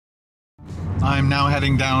I'm now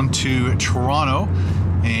heading down to Toronto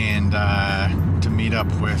and to meet up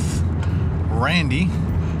with Randy,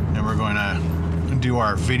 and we're going to do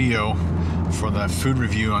our video for the food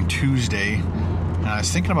review on Tuesday. And I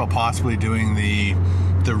was thinking about possibly doing the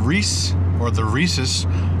Reese or the Reese's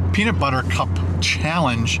peanut butter cup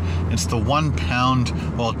challenge. It's the 1 pound,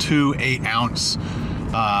 well, 2 8-ounce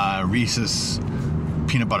Reese's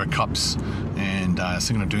peanut butter cups, and I was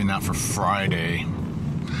thinking of doing that for Friday,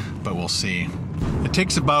 but we'll see. It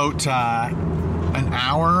takes about an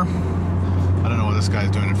hour. I don't know what this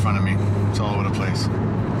guy's doing in front of me. It's all over the place.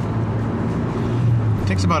 It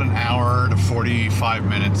takes about an hour to 45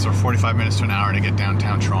 minutes, or 45 minutes to an hour to get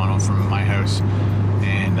downtown Toronto from my house.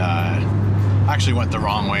 And I actually went the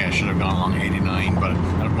wrong way. I should have gone along 89, but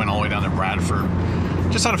I went all the way down to Bradford.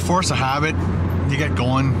 Just out of force of habit, you get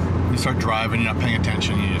going, you start driving, you're not paying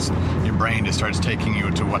attention, your brain just starts taking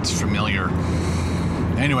you to what's familiar.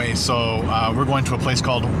 Anyway, so we're going to a place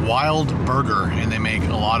called Wild Burger, and they make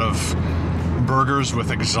a lot of burgers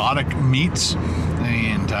with exotic meats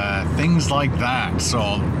and things like that.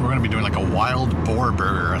 So we're going to be doing like a wild boar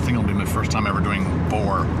burger. I think it'll be my first time ever doing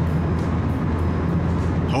boar.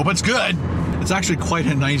 Hope it's good. It's actually quite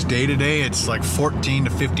a nice day today. It's like 14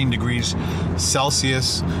 to 15 degrees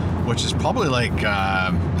Celsius, which is probably like,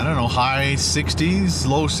 I don't know, high 60s,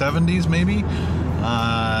 low 70s maybe.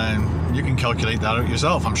 You can calculate that out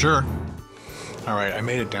yourself, I'm sure. All right, I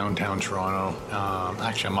made it downtown Toronto.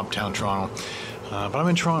 Actually, I'm uptown Toronto, but I'm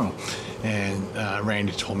in Toronto. And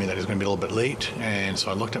Randy told me that he's going to be a little bit late, and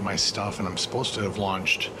so I looked at my stuff, and I'm supposed to have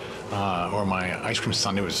launched, or my ice cream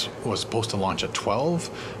sundae was supposed to launch at 12,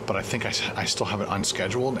 but I think I still have it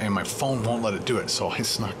unscheduled, and my phone won't let it do it. So I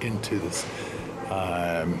snuck into this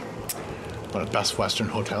Best Western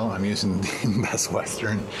hotel. I'm using the Best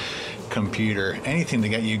Western computer, anything to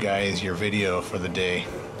get you guys your video for the day.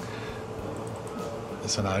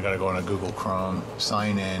 So now I gotta go into Google Chrome,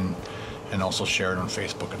 sign in, and also share it on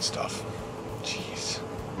Facebook and stuff. Jeez.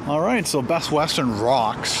 All right, so Best Western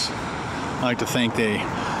rocks. I'd like to thank the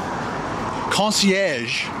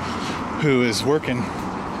concierge who is working,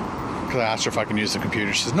 because I asked her if I can use the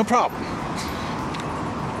computer. She says, no problem.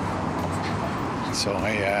 So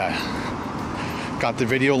I got the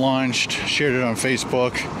video launched, shared it on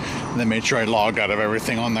Facebook, and then made sure I logged out of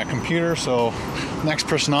everything on that computer, so next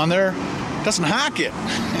person on there doesn't hack it.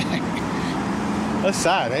 That's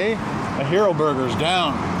sad, eh? A Hero Burger's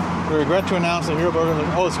down. We regret to announce that Hero Burger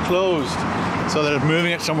is closed, so they're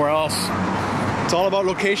moving it somewhere else. It's all about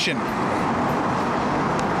location.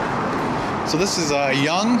 So this is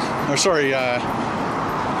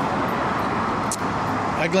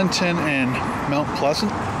Eglinton and Mount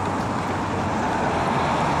Pleasant.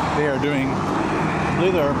 They are doing, I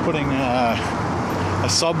believe they're putting a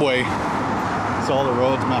subway, so all the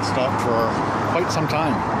roads messed up for quite some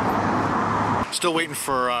time. Still waiting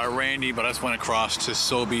for Randy, but I just went across to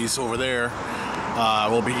Sobeys over there.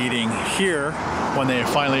 We'll be eating here when they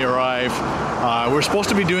finally arrive. We're supposed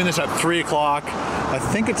to be doing this at 3 o'clock. I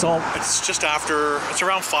think it's just after, it's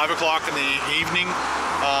around 5 o'clock in the evening.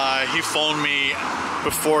 He phoned me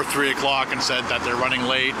before 3 o'clock and said that they're running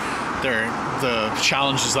late. The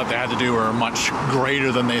challenges that they had to do are much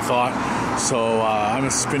greater than they thought. So I've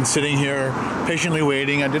just been sitting here patiently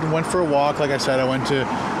waiting. I went for a walk, like I said. I went to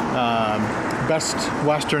Best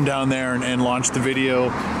Western down there and launched the video.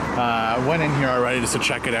 Went in here already just to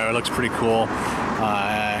check it out. It looks pretty cool.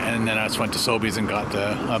 And then I just went to Sobeys and got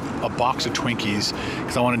a box of Twinkies,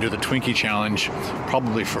 because I want to do the Twinkie challenge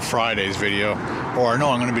probably for Friday's video. Or no,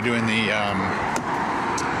 I'm going to be doing the,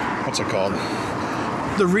 what's it called?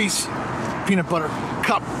 The Reese peanut butter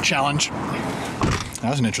cup challenge. That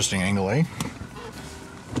was an interesting angle, eh?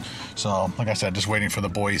 So, like I said, just waiting for the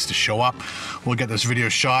boys to show up. We'll get this video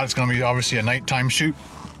shot. It's going to be obviously a nighttime shoot.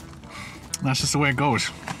 That's just the way it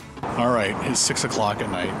goes. All right, it's 6 o'clock at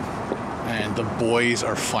night, and the boys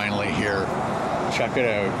are finally here. Check it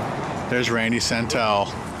out. There's Randy Santel.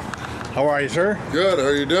 How are you, sir? Good. How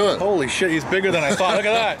are you doing? Holy shit, he's bigger than I thought. Look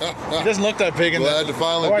at that. He doesn't look that big. Glad to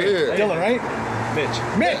finally be here. Dylan, right? Mitch.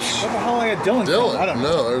 What the hell I got Dylan? Dylan. I don't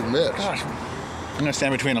know. No, there's Mitch. Gosh. I'm gonna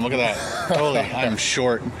stand between them. Look at that. Totally. I'm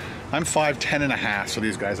short. I'm 5'10" and a half, so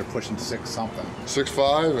these guys are pushing 6 something.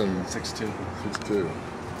 6'5" and 6'2". 6'2".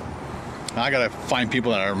 I gotta find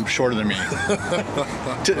people that are shorter than me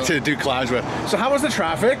to do collabs with. So how was the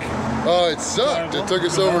traffic? Oh, it sucked. It took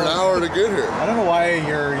us over an hour to get here. I don't know why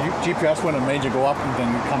your GPS wouldn't have made you go up and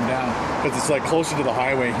then come down, because it's like closer to the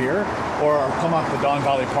highway here, or come up the Don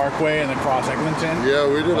Valley Parkway and then cross Eglinton. Yeah,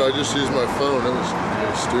 we did. I just used my phone. It was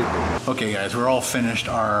stupid. Okay, guys, we're all finished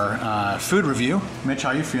our food review. Mitch,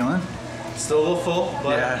 how you feeling? Still a little full,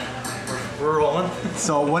 but yeah. We're rolling.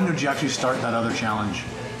 So when did you actually start that other challenge?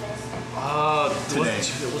 Today.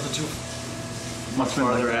 It wasn't too much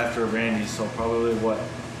farther after Randy, so probably what,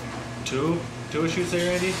 two-ish you'd say,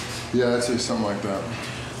 Randy? Yeah, I'd say something like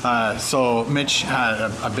that. So Mitch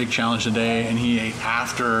had a big challenge today, and he ate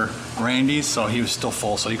after Randy's, so he was still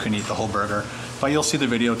full, so he couldn't eat the whole burger. But you'll see the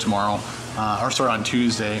video tomorrow, or sorry, on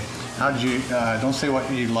Tuesday. How did you? Don't say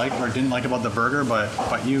what you liked or didn't like about the burger,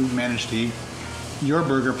 but you managed to eat your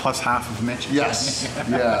burger plus half of Mitch. Yes.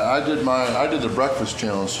 Yeah, I did the breakfast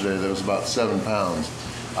challenge today. That was about 7 pounds.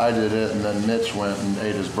 I did it, and then Mitch went and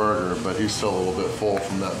ate his burger, but he's still a little bit full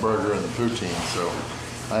from that burger and the poutine, so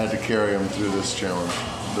I had to carry him through this challenge,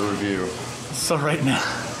 the review. So right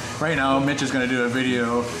now, Mitch is going to do a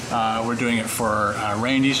video. We're doing it for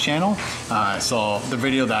Randy's channel. So the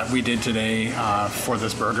video that we did today for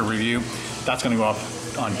this burger review, that's going to go up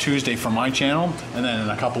on Tuesday for my channel, and then in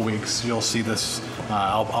a couple weeks you'll see this.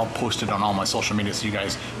 I'll post it on all my social media so you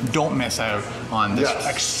guys don't miss out on this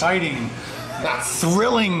exciting,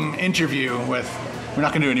 thrilling interview with. We're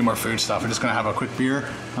not going to do any more food stuff. We're just going to have a quick beer.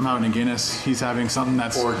 I'm having a Guinness. He's having something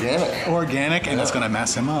that's organic, and it's going to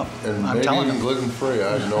mess him up. And I'm telling him. Gluten-free.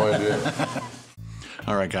 I have no idea.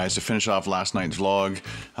 All right, guys, to finish off last night's vlog,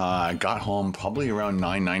 I got home probably around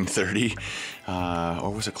 9:30, or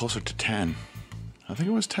was it closer to 10? I think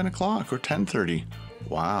it was 10 o'clock or 10:30.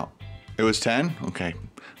 Wow. It was 10? Okay.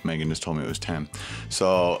 Megan just told me it was 10.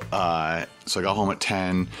 So I got home at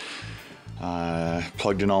 10.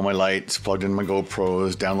 Plugged in all my lights, plugged in my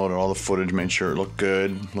GoPros, downloaded all the footage, made sure it looked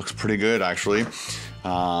good. Looks pretty good, actually. So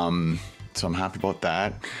I'm happy about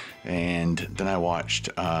that. And then I watched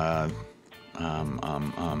The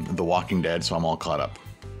Walking Dead, so I'm all caught up.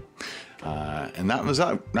 And that was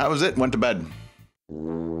it. Went to bed.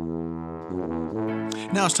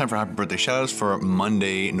 Now it's time for happy birthday shoutouts for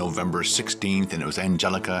Monday, November 16th, and it was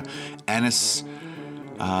Angelica, Anis,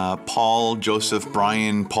 Paul, Joseph,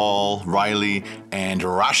 Brian, Paul, Riley, and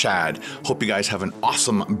Rashad. Hope you guys have an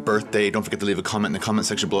awesome birthday. Don't forget to leave a comment in the comment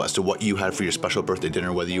section below as to what you had for your special birthday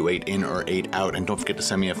dinner, whether you ate in or ate out, and don't forget to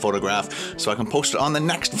send me a photograph so I can post it on the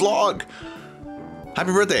next vlog.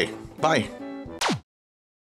 Happy birthday. Bye.